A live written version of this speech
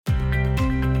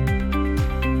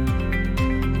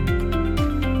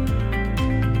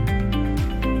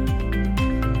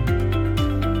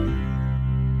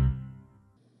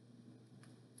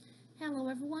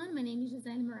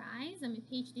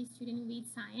student in weed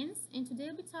science, and today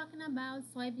I'll be talking about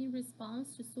soybean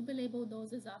response to sublabel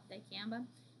doses of dicamba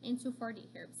and 2,4-D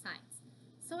herbicides.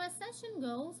 So as session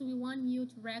goes, we want you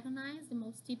to recognize the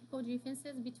most typical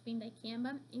differences between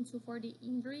dicamba and 2,4-D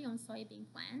injury on soybean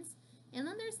plants and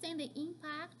understand the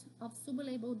impact of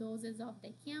sublabel doses of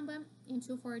dicamba and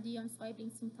 2,4-D on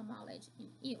soybean symptomology and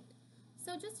yield.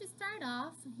 So just to start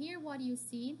off, here what you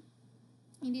see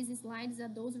in this slide is a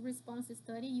dose response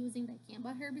study using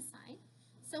dicamba herbicide.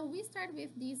 So we start with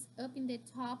this up in the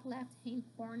top left hand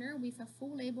corner with a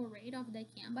full label rate of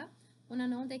dicamba on a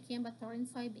non-dicamba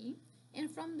tolerant soybean. And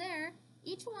from there,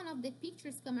 each one of the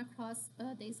pictures come across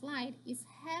the slide is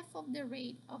half of the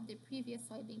rate of the previous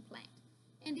soybean plant.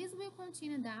 And this will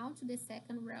continue down to the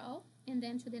second row and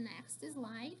then to the next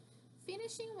slide,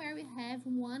 finishing where we have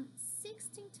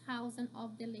 1/16,000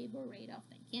 of the label rate of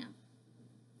dicamba.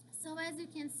 So as you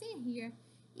can see here,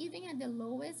 even at the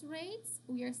lowest rates,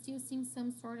 we are still seeing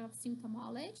some sort of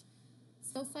symptomology.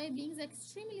 So soybeans are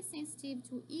extremely sensitive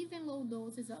to even low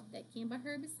doses of dicamba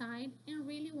herbicide and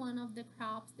really one of the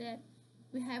crops that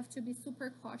we have to be super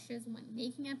cautious when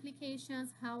making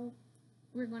applications, how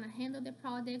we're going to handle the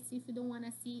products if you don't want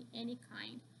to see any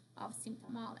kind of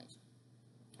symptomology.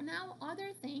 Now,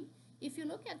 other thing, if you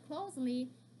look at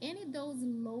closely, any dose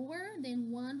lower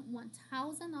than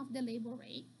 1/1000 of the label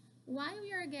rate, while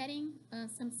we are getting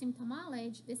some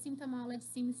symptomology, the symptomology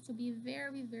seems to be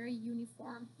very, very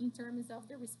uniform in terms of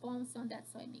the response on that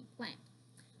soybean plant.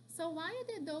 So while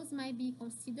the dose might be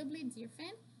considerably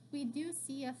different, we do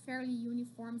see a fairly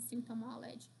uniform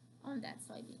symptomology on that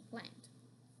soybean plant.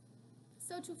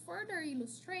 So to further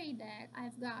illustrate that,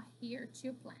 I've got here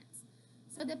two plants.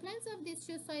 So the plants of these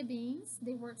two soybeans,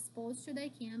 they were exposed to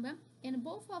dicamba, and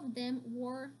both of them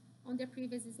were on the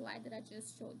previous slide that I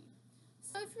just showed you.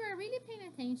 So if you are really paying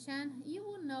attention, you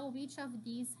will know which of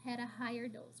these had a higher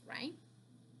dose, right?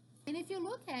 And if you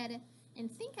look at it and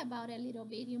think about it a little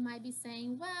bit, you might be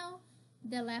saying, well,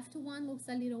 the left one looks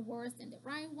a little worse than the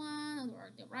right one,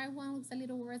 or the right one looks a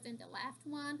little worse than the left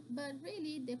one. But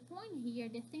really, the point here,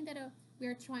 the thing that we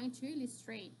are trying to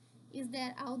illustrate is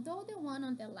that although the one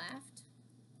on the left,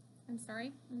 on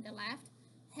the left,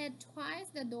 had twice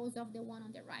the dose of the one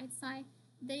on the right side,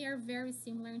 they are very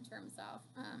similar in terms of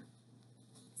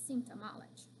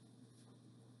symptomology.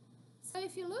 So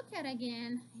if you look at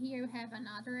again, here you have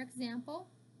another example,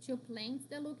 two plants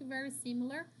that look very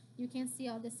similar. You can see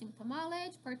all the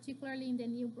symptomology, particularly in the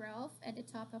new growth at the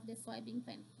top of the soybean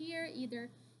plant here, either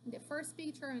in the first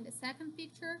picture or in the second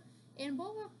picture. And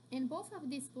both of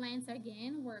these plants,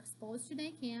 again, were exposed to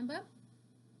dicamba,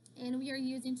 and we are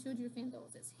using two different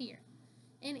doses here.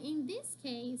 And in this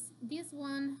case, this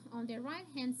one on the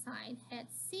right-hand side had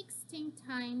 16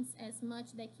 times as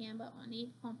much dicamba on it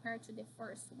compared to the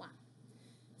first one.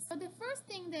 So the first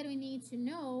thing that we need to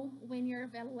know when you're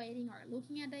evaluating or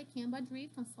looking at dicamba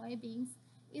drift on soybeans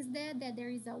is that there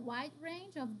is a wide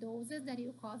range of doses that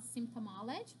will cause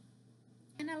symptomology.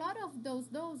 And a lot of those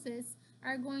doses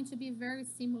are going to be very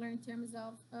similar in terms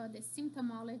of the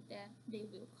symptomology that they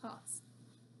will cause.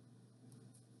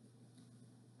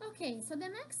 Okay, so the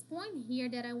next point here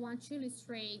that I want to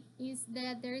illustrate is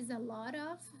that there is a lot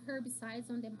of herbicides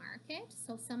on the market.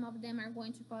 So some of them are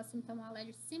going to cause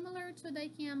symptomology similar to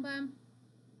dicamba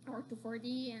or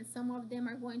 2,4-D, and some of them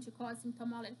are going to cause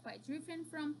symptomology quite different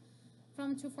from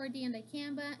 2,4-D and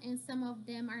dicamba, and some of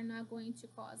them are not going to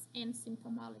cause any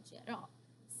symptomology at all.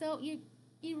 So it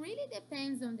really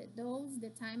depends on the dose, the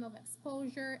time of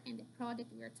exposure, and the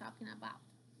product we are talking about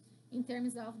in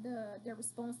terms of the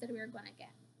response that we are going to get.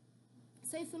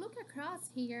 So if you look across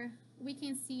here, we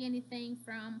can see anything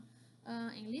from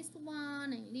Enlist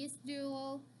 1, Enlist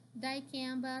Dual,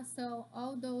 dicamba. So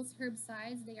all those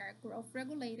herbicides, they are growth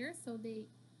regulators. So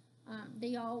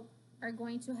they all are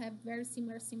going to have very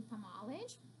similar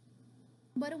symptomology.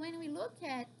 But when we look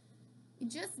at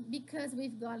just because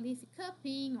we've got leaf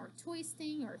cupping or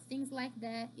twisting or things like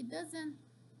that, it doesn't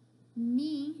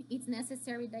mean it's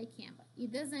necessary dicamba.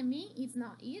 It doesn't mean it's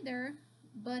not either,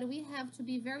 but we have to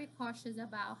be very cautious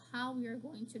about how we are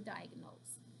going to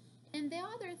diagnose. And the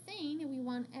other thing we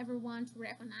want everyone to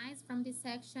recognize from this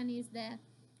section is that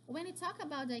when we talk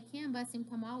about dicamba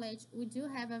symptomology, we do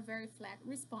have a very flat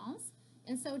response.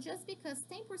 And so just because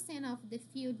 10% of the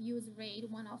field use rate,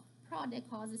 one of product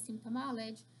causes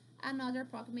symptomology, another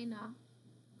product may not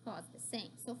cause the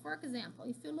same. So for example,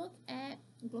 if you look at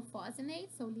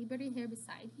glufosinate, so Liberty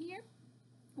herbicide here,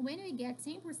 when we get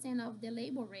 10% of the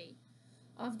label rate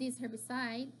of this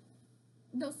herbicide,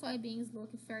 those soybeans look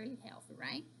fairly healthy,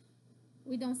 right?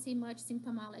 We don't see much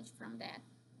symptomology from that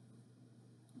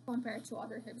compared to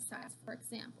other herbicides, for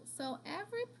example. So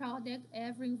every product,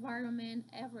 every environment,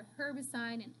 every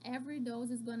herbicide, and every dose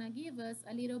is gonna give us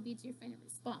a little bit different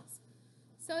response.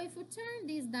 So if we turn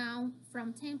this down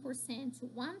from 10% to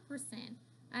 1%,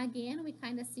 again, we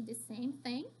kind of see the same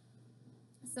thing.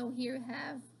 So here we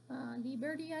have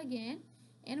Liberty again,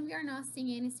 and we are not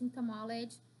seeing any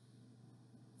symptomology.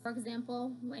 For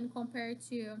example, when compared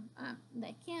to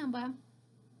Dicamba,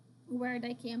 where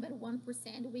Dicamba at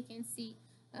 1%, we can see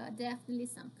definitely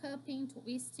some cupping,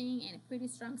 twisting, and a pretty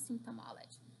strong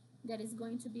symptomology that is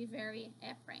going to be very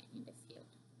apparent in the field.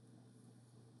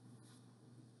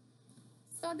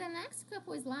 So the next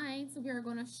couple slides, we are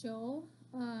going to show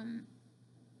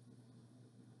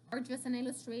or just an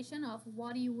illustration of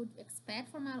what you would expect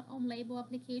from an on-label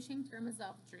application in terms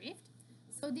of drift.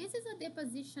 So this is a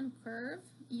deposition curve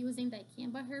using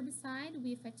Dicamba herbicide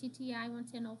with a TTI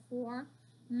 11004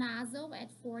 nozzle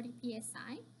at 40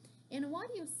 psi. And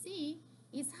what you see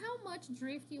is how much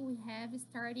drift we have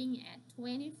starting at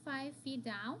 25 feet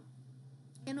down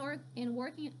and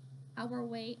working our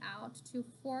way out to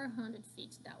 400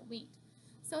 feet downwind.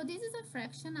 So this is a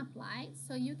fraction applied,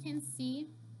 so you can see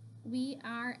we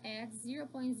are at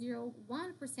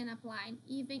 0.01% applied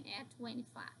even at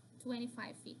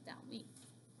 25 feet downwind.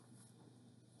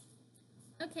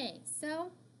 Okay,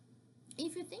 so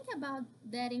if you think about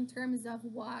that in terms of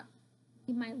what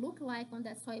it might look like on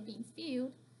that soybean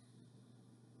field,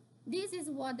 this is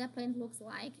what the plant looks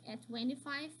like at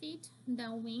 25 feet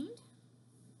downwind.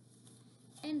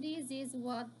 And this is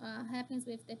what happens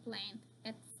with the plant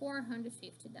at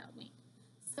 450 downwind.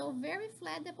 So very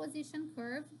flat deposition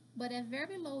curve, but at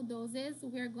very low doses,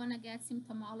 we're gonna get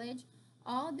symptomology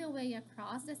all the way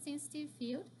across the sensitive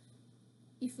field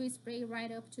if we spray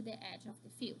right up to the edge of the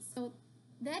field. So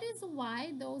that is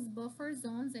why those buffer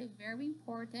zones are very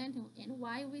important, and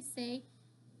why we say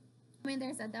when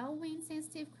there's a downwind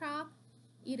sensitive crop,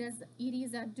 it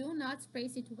is a do not spray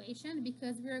situation,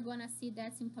 because we're gonna see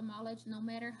that symptomology no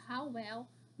matter how well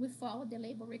we follow the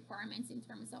label requirements in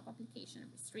terms of application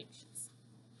restrictions.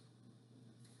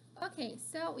 Okay,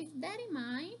 so with that in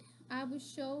mind, I will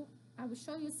show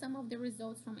you some of the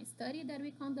results from a study that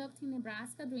we conducted in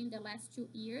Nebraska during the last 2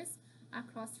 years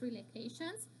across 3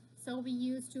 locations. So we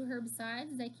used 2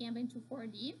 herbicides, Dicamba and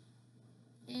 2,4-D,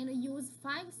 and we used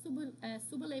 5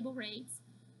 sub-label rates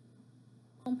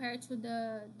compared to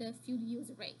the field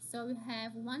use rate. So we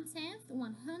have 1/10,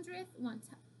 100th,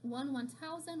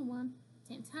 1,000,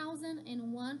 1/10,000,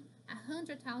 and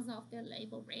 1/100,000 of the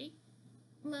label rate,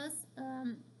 plus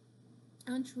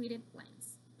untreated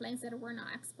plants that were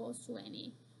not exposed to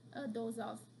any dose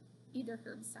of either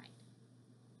herbicide.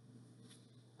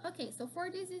 Okay, so for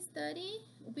this study,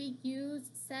 we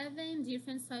used 7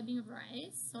 different soybean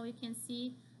varieties, so you can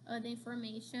see the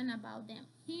information about them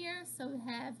here. So we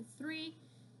have 3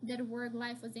 that were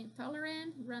glyphosate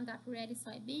tolerant, Roundup Ready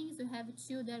soybeans. We have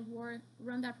 2 that were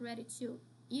Roundup Ready 2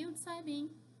 yield soybean,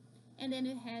 and then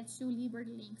we had 2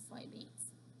 Liberty Link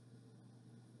soybeans.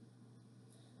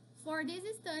 For this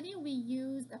study, we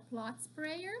used a plot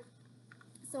sprayer.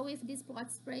 So with this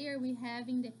plot sprayer, we have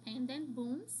independent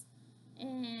booms,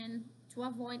 and to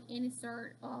avoid any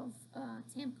sort of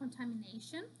temp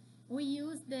contamination, we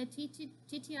used the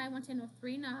TTI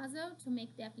 11003 nozzle to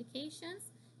make the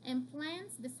applications, and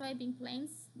plants, the soybean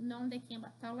plants,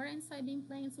 non-Dicamba tolerant soybean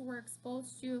plants, were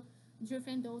exposed to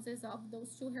different doses of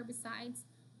those 2 herbicides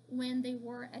when they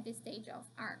were at the stage of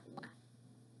R1.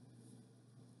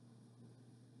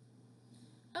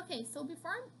 Okay, so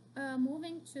before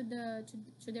moving to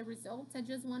the results, I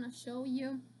just want to show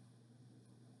you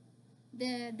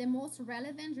the most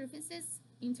relevant differences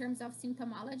in terms of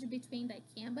symptomology between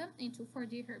Dicamba and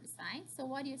 2,4-D herbicides. So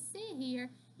what you see here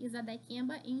is a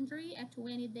Dicamba injury at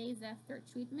 20 days after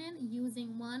treatment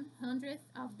using 1/100th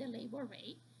of the label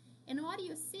rate. And what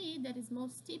you see that is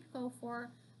most typical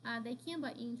for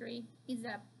Dicamba injury is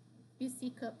that you see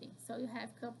cupping, so you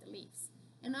have cupped leaves.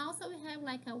 And also we have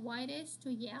like a whitish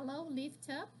to yellow leaf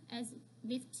tip, as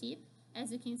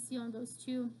you can see on those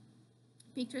 2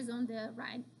 pictures on the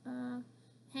right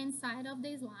hand side of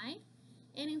the slide.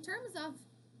 And in terms of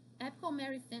apical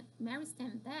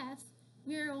meristem depth,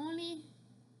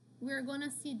 we're gonna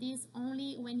see this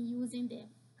only when using the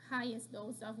highest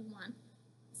dose of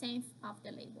 1/10th of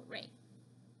the label rate.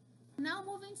 Now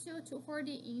moving to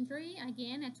 2,4-D injury,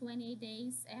 again at 28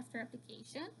 days after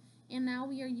application, and now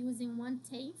we are using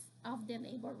 1/10th of the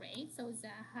label rate, so it's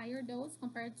a higher dose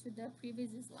compared to the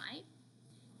previous slide.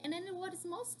 And then what is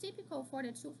most typical for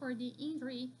the 2,4-D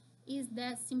injury is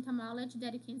that symptomology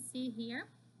that you can see here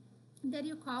that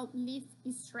you call leaf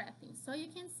strapping. So you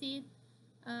can see,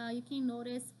 you can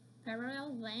notice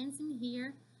parallel lines in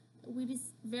here which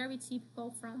is very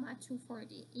typical from a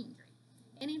 2,4-D injury.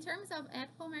 And in terms of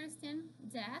apical meristem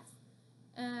death,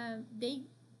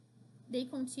 they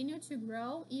continue to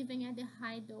grow even at the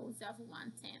high dose of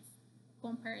 1/10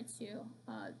 compared to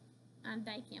a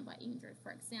Dicamba injury,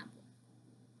 for example.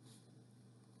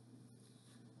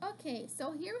 Okay,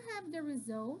 so here we have the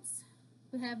results.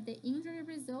 We have the injury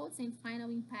results and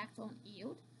final impact on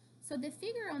yield. So the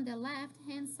figure on the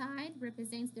left-hand side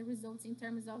represents the results in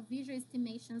terms of visual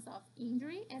estimations of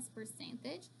injury as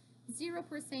percentage,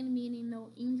 0% meaning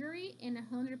no injury, and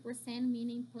 100%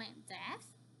 meaning plant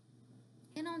death.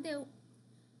 And on the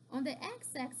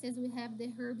x-axis, we have the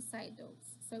herbicide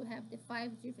dose. So we have the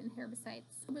 5 different herbicide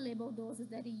sublabel doses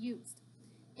that are used.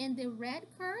 And the red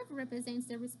curve represents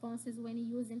the responses when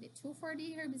using the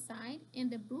 2,4-D herbicide,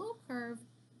 and the blue curve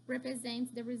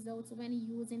represents the results when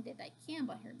using the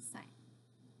Dicamba herbicide.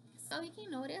 So you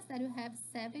can notice that we have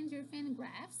 7 different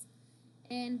graphs,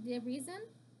 and the reason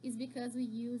is because we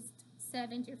used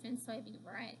 7 different soybean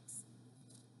varieties.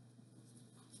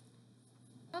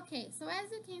 Okay, so as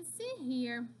you can see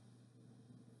here,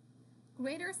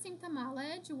 greater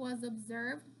symptomology was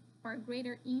observed, or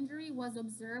greater injury was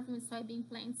observed when soybean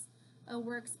plants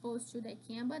were exposed to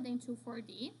Dicamba than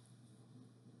 2,4-D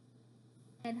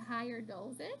at higher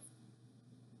doses.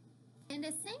 And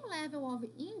the same level of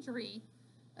injury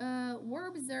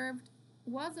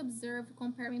was observed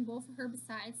comparing both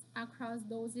herbicides across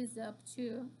doses up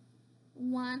to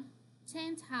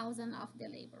 1/10,000 of the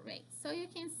labor rate. So you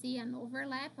can see an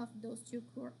overlap of those two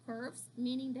curves,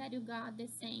 meaning that you got the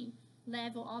same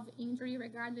level of injury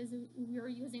regardless if you're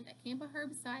using the Dicamba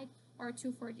herbicide or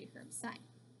 2,4-D herbicide.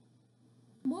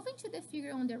 Moving to the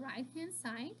figure on the right-hand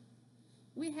side,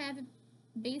 we have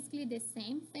basically the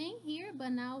same thing here, but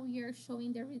now we are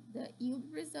showing the yield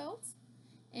results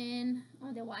and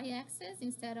on the y-axis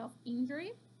instead of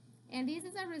injury. And this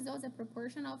is a result, a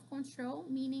proportion of control,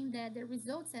 meaning that the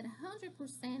results at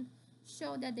 100%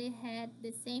 show that they had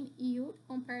the same yield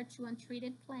compared to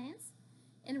untreated plants,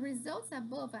 and results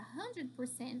above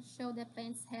 100% show that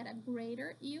plants had a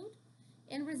greater yield,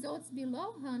 and results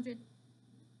below 100%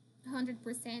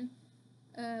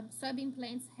 soybean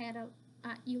plants had a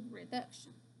yield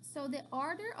reduction. So the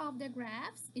order of the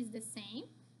graphs is the same,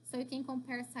 so you can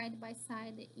compare side by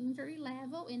side the injury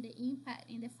level and the impact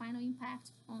and the final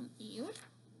impact on yield.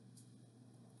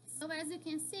 So as you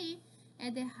can see,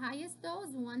 at the highest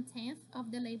dose, 1/10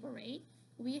 of the labor rate,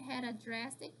 we had a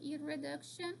drastic yield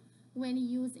reduction when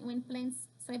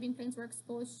soybean plants were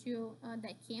exposed to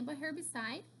Dicamba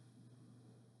herbicide,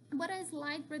 but a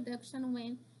slight reduction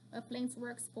when plants were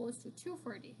exposed to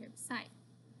 2,4-D herbicide.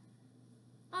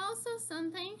 Also,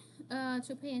 something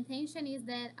to pay attention is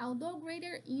that although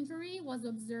greater injury was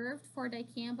observed for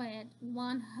Dicamba at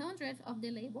 1/100 of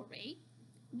the labor rate,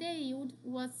 the yield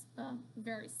was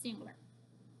very similar.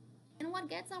 And what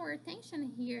gets our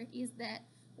attention here is that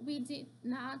we did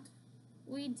not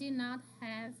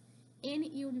have any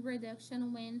yield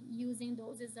reduction when using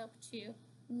doses up to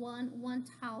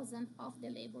 1/1000 of the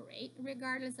labor rate,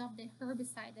 regardless of the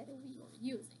herbicide that we were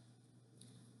using.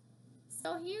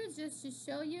 So here, just to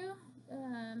show you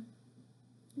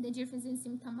the difference in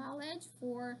symptomology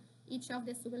for each of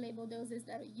the sublabel doses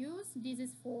that we use. This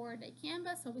is for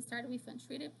Dicamba, so we started with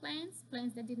untreated plants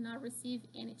that did not receive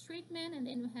any treatment, and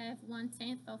then we have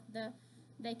 1/10 of the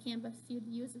Dicamba field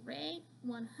use rate,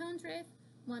 100,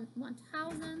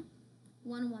 1,000,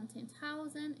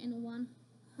 1/10,000, and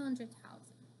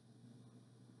 100,000.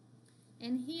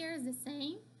 And here's the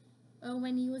same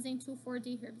when using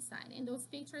 2,4-D herbicide, and those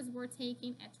pictures were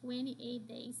taken at 28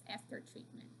 days after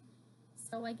treatment.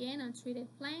 So again, untreated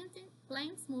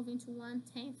plants moving to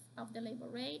 1/10 of the labor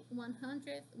rate,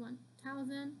 100,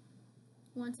 1,000,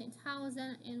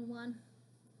 1/10,000, and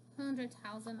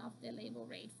 100,000 of the label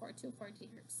rate for 2,4-D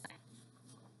herbicide.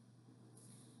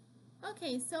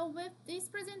 Okay, so with this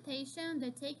presentation,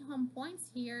 the take-home points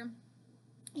here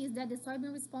is that the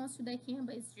soybean response to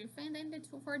Dicamba is different than the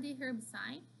 2,4-D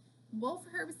herbicide. Both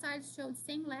herbicides showed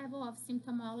same level of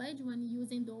symptomology when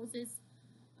using doses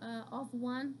of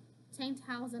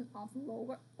 1/10,000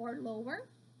 or lower,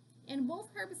 and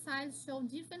both herbicides show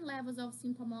different levels of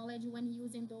symptomology when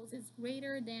using doses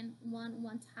greater than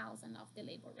 1/1000 of the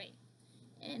label rate.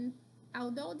 And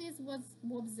although this was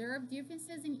observed,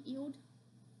 differences in yield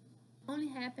only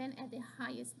happen at the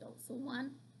highest dose, so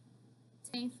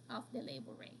 1/10 of the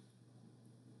label rate.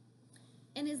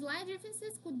 And slight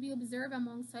differences could be observed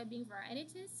among soybean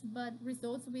varieties, but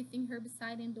results within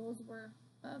herbicide and dose were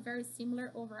very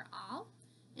similar overall.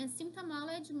 And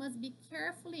symptomology must be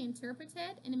carefully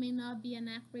interpreted and may not be an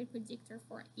accurate predictor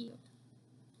for yield.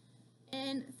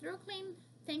 And through clean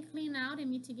Then clean out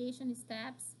and mitigation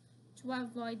steps to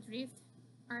avoid drift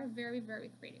are very,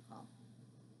 very critical.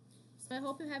 So I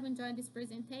hope you have enjoyed this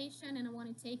presentation and I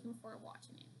want to thank you for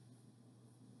watching it.